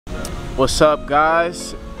What's up,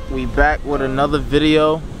 guys? We back with another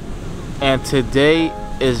video, and today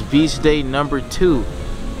is beach day number 2.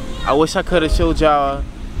 I wish I could have showed y'all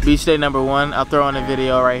beach day number 1. I'll throw in a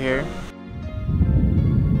video right here.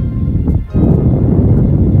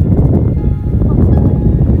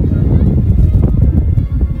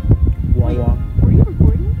 Were you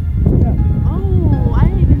recording? Yeah. Oh, I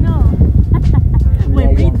didn't even know.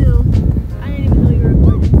 Wait, redo. I didn't even know you were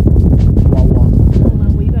recording. Hold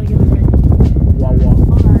on, wait, you gotta get it ready. Hold on.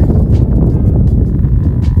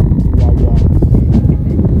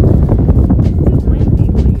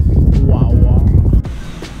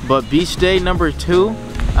 But beach day number 2,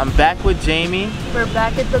 I'm back with Jamie. We're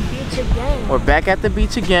back at the beach again. We're back at the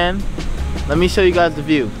beach again. Let me show you guys the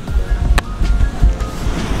view.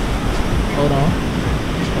 Hold on.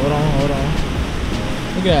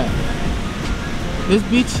 Look at that. This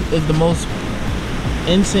beach is the most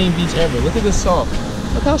insane beach ever. Look at this soft.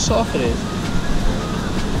 Look how soft it is.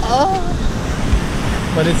 Oh.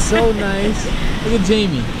 But it's so nice. Look at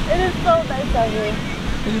Jamie. It is so nice out here.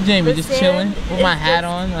 Look at Jamie, just chilling with my hat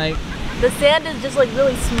on. Like, the sand is just like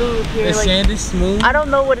really smooth here. the sand is smooth. I don't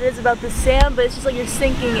know what it is about the sand, but it's just like you're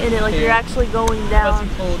sinking in it, like you're actually going down.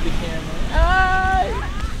 Hold the camera.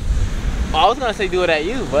 Oh, I was gonna say do it at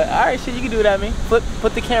you, but all right, shit, you can do it at me. Put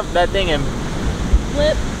the camera, that thing in.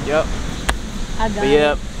 Flip. Yep. I got it.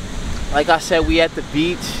 Yep. Like I said, we at the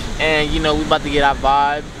beach, and you know we about to get our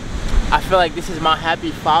vibe. I feel like this is my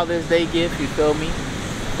happy Father's Day gift. You feel me?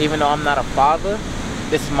 Even though I'm not a father,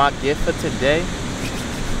 this is my gift for today.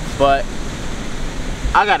 But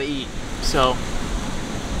I gotta eat, so.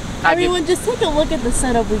 Everyone, just take a look at the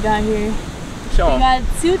setup we got here. Show 'em. We got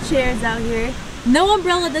 2 chairs out here. No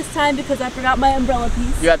umbrella this time because I forgot my umbrella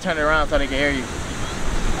piece. You gotta turn it around so they can hear you.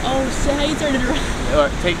 Oh shit, how you turn it around? Or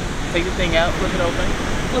take the thing out, flip it open.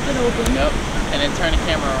 Flip it open. Yep. And then turn the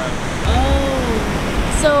camera around. Oh.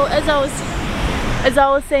 So as I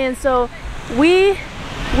was saying, so we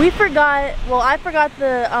forgot, well, I forgot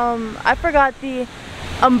the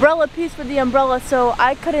umbrella piece for the umbrella, so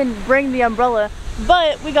I couldn't bring the umbrella.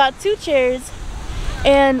 But we got 2 chairs,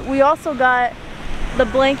 and we also got the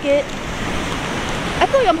blanket. I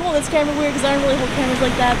feel like I'm holding this camera weird because I don't really hold cameras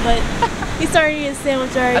like that, but he's starting to eat his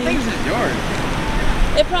sandwich already. I think this is yours.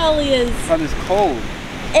 It probably is. But it's cold.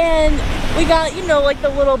 And we got, you know, like the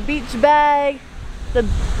little beach bag, the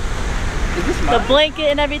blanket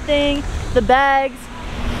and everything, the bags.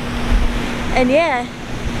 And yeah,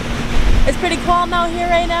 it's pretty calm out here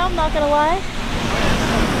right now, I'm not gonna lie.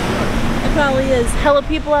 It probably is. Hella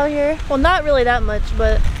people out here. Well, not really that much,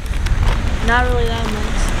 but not really that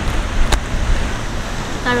much.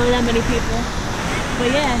 Not really that many people.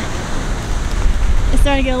 But yeah, it's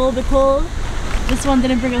starting to get a little bit cold. This one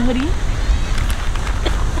didn't bring a hoodie.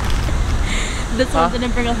 This one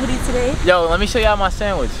didn't bring a hoodie today. Yo, let me show y'all my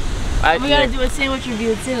sandwich. We gotta do a sandwich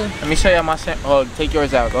review too. Let me show y'all my sandwich. Oh, take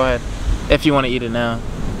yours out. Go ahead. If you want to eat it now.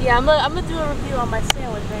 Yeah, I'm gonna do a review on my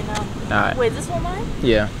sandwich right now. Alright. Wait, is this one mine?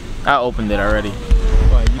 Yeah. I opened it already.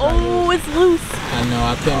 Oh, it's loose. I know,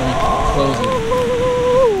 I couldn't close it.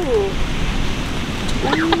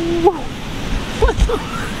 What the?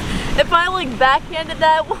 If I like backhanded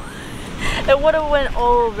that, it would have went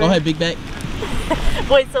all over. Go ahead, big back.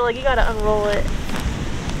 Wait, so like you gotta unroll it.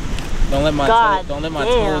 Don't let my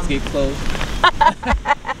toes get closed.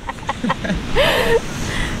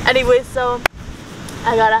 Anyway, so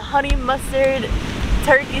I got a honey mustard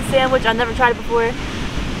turkey sandwich. I've never tried it before,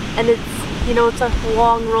 and it's, you know, it's a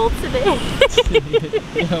long roll today.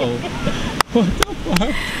 Yo, what the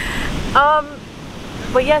fuck?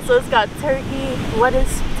 But yeah, so it's got turkey,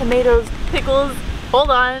 lettuce, tomatoes, pickles. Hold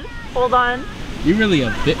on. You really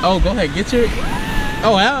a bit. Oh, go ahead, get your.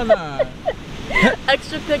 Oh, hell nah.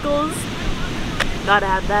 Extra pickles. Gotta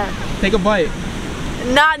have that. Take a bite.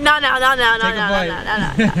 No.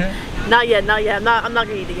 Not yet. I'm not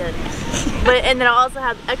gonna eat it yet. But and then I also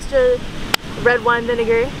have extra red wine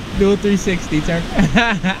vinegar. Do a 360 turn.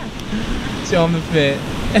 Show them the fit.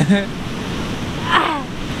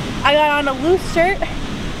 I got on a loose shirt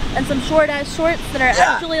and some short ass shorts that are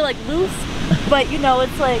actually like loose, but you know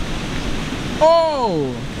it's like.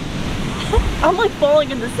 Oh. I'm like falling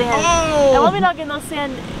in the sand. Oh. And let me not get no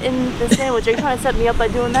sand in the sandwich. Are you trying to set me up by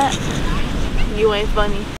doing that? You ain't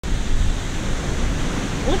funny.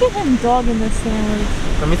 Look at him dogging this sandwich.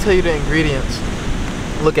 Let me tell you the ingredients.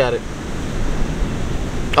 Look at it.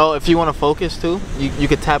 Oh, if you want to focus too, you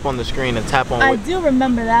could tap on the screen and tap on. I do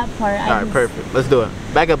remember that part. Alright, perfect. Let's do it.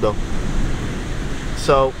 Back up though.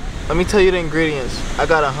 So, let me tell you the ingredients. I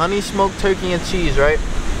got a honey smoked turkey and cheese, right?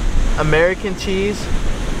 American cheese,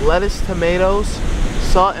 lettuce, tomatoes,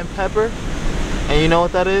 salt and pepper. And you know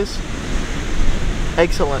what that is?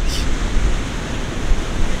 Excellence.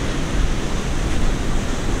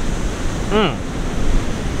 Mmm.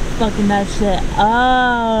 Fucking that shit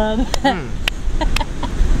up.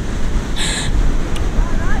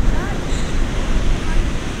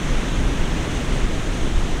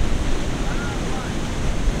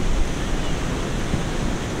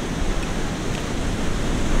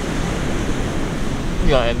 You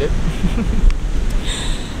gonna end it?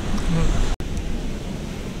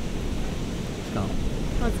 Let's go.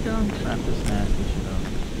 Let's go. Wrap this nasty shit up.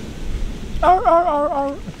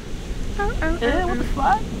 Yeah, what the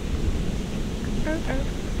fuck?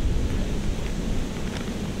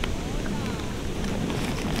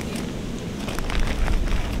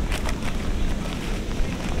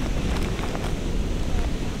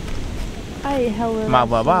 I ate hella. My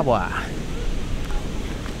blah blah blah.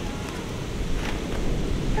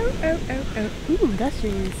 Ooh,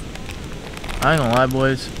 gushers. I ain't gonna lie,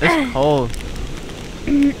 boys. It's cold.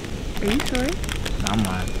 Are you sure? Nah, I'm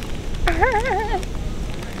lying.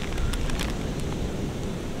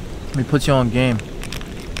 Let me put you on game.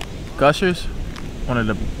 Gushers, one of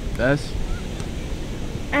the best.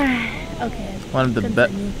 Okay. One of the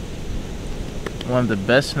best. One of the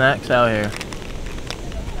best snacks out here.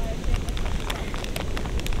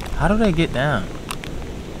 How do they get down?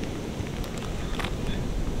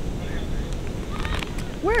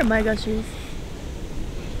 Where are my gushers?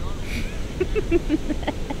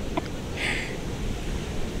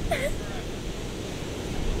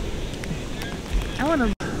 I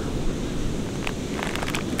wanna.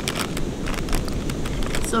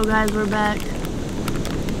 So guys, we're back.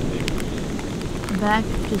 Back,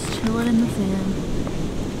 just chilling in the sand,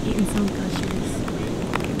 eating some gushers.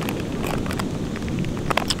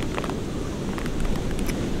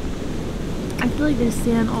 I feel like there's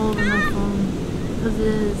sand all over my phone, because it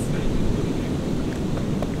is.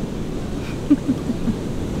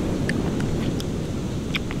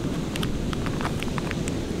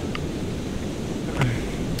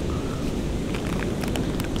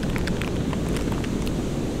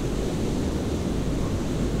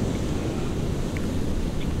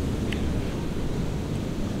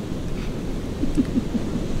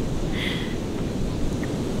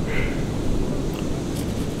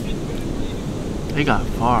 They got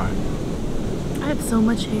far. I have so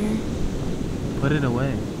much hair. Put it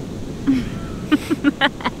away.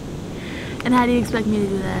 And how do you expect me to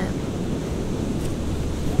do that?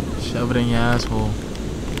 Shove it in your asshole.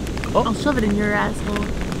 Oh. I'll shove it in your asshole.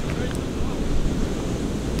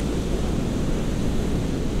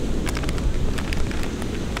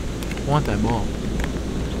 I want that ball.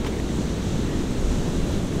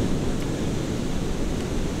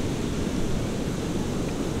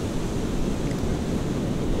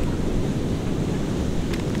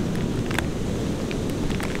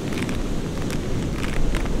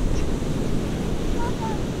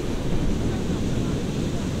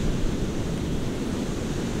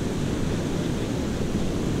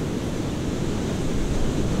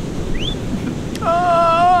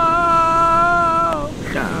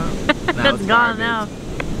 It's gone now.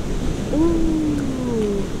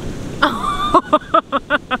 Ooh.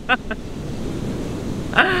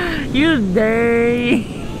 You dirty.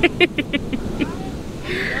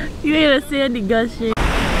 You ate a sandy gusher.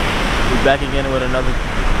 We're back again with another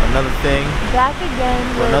thing. Back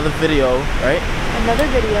again with another video, right? Another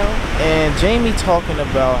video. And Jamie talking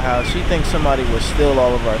about how she thinks somebody would steal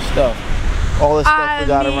all of our stuff. All the stuff we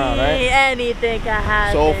got around, right? Anything can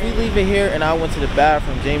happen. So if we leave it here and I went to the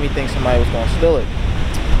bathroom, Jamie thinks somebody was gonna steal it.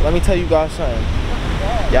 Let me tell you guys something.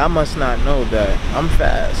 Y'all must not know that I'm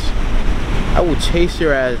fast. I will chase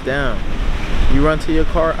your ass down. You run to your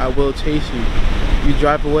car, I will chase you. You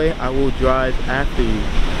drive away, I will drive after you.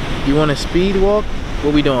 You want to speed walk?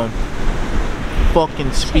 What we doing?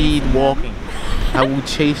 Fucking speed walking. I will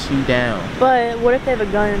chase you down. But what if they have a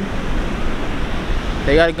gun?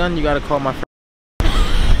 They got a gun, you gotta call my friend.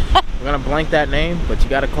 We're gonna blank that name, but you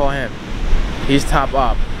gotta call him. He's top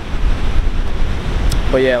op.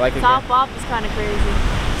 But yeah, like top op is kind of crazy.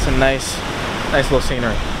 It's a nice little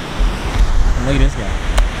scenery. And look at this guy.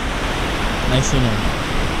 Nice scenery.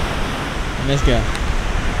 And this guy.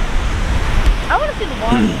 I want to see the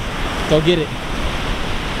water. Go get it.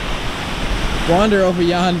 Wander over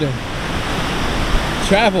yonder.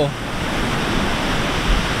 Travel.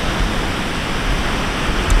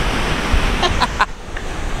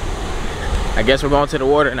 I guess we're going to the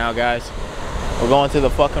water now, guys. We're going to the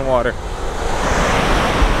fucking water.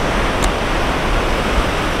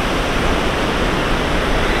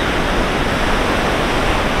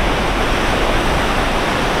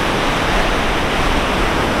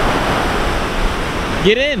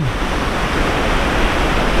 Get in.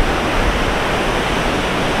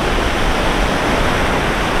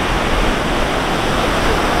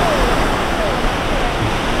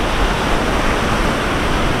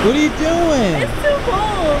 What are you doing? It's too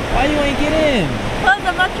cold. Why you ain't get in? Plus,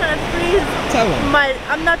 I'm not trying to freeze. Tell him.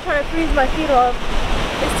 I'm not trying to freeze my feet off.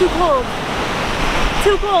 It's too cold.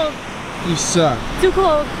 Too cold. You suck. Too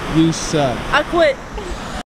cold. You suck. I quit.